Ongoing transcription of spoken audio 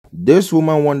This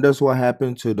woman wonders what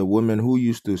happened to the women who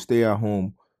used to stay at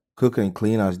home, cook and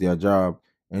clean as their job,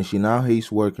 and she now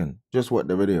hates working. Just watch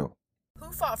the video.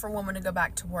 Who fought for women to go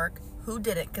back to work? Who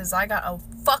did it? Because I got a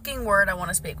fucking word I want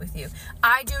to speak with you.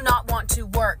 I do not want to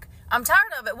work. I'm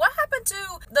tired of it. What happened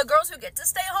to the girls who get to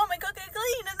stay home and cook and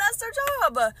clean and that's their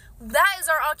job? That is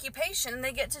our occupation. And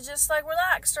they get to just like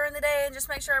relax during the day and just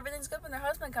make sure everything's good when their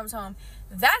husband comes home.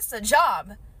 That's the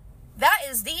job. That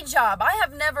is the job. I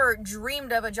have never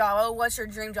dreamed of a job. Oh, what's your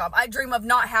dream job? I dream of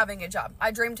not having a job.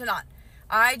 I dream to not.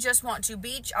 I just want to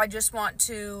beach. I just want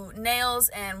to nails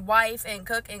and wife and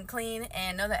cook and clean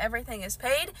and know that everything is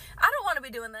paid. I don't want to be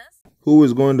doing this. Who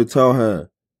is going to tell her?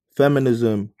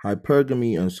 Feminism,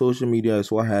 hypergamy, and social media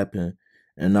is what happened,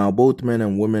 and now both men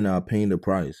and women are paying the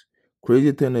price.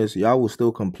 Crazy thing is, y'all will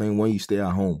still complain when you stay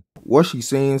at home. What she's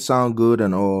saying sound good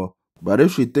and all, but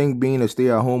if she think being a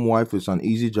stay-at-home wife is an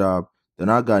easy job, then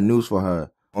I got news for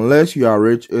her. Unless you are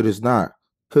rich, it is not.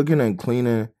 Cooking and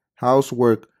cleaning,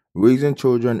 housework, raising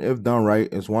children, if done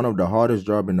right, is one of the hardest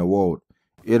jobs in the world.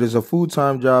 It is a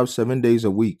full-time job 7 days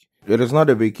a week. It is not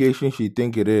a vacation she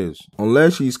think it is.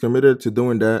 Unless she's committed to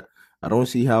doing that, I don't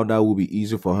see how that will be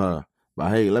easy for her. But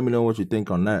hey, let me know what you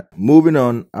think on that. Moving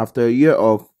on, after a year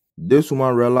off, this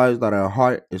woman realized that her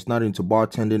heart is not into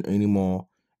bartending anymore,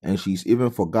 and she's even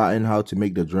forgotten how to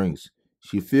make the drinks.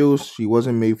 She feels she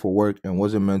wasn't made for work and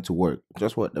wasn't meant to work.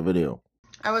 Just watch the video.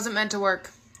 I wasn't meant to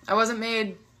work. I wasn't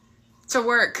made to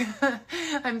work.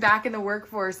 I'm back in the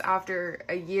workforce after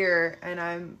a year and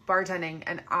I'm bartending,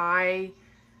 and I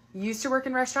used to work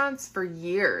in restaurants for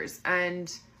years and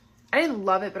I didn't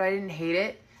love it, but I didn't hate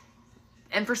it.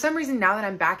 And for some reason, now that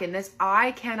I'm back in this,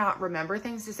 I cannot remember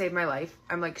things to save my life.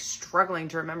 I'm like struggling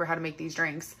to remember how to make these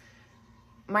drinks.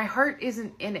 My heart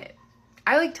isn't in it.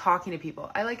 I like talking to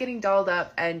people. I like getting dolled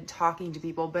up and talking to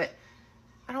people, but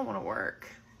I don't want to work.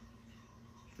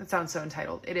 That sounds so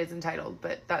entitled. It is entitled,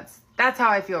 but that's how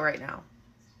I feel right now.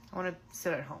 I want to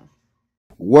sit at home.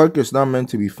 Work is not meant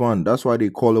to be fun. That's why they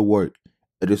call it work.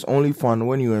 It is only fun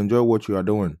when you enjoy what you are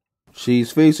doing. She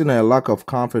is facing a lack of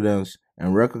confidence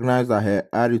and recognizes that her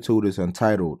attitude is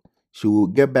entitled. She will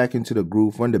get back into the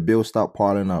groove when the bills start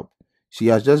piling up. She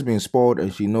has just been spoiled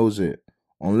and she knows it.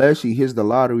 Unless she hits the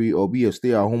lottery or be a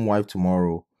stay-at-home wife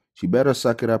tomorrow, she better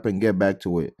suck it up and get back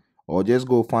to it. Or just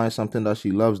go find something that she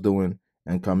loves doing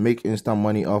and can make instant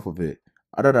money off of it.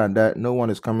 Other than that, no one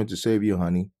is coming to save you,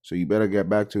 honey. So you better get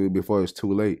back to it before it's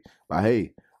too late. But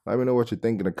hey, let me know what you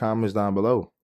think in the comments down below.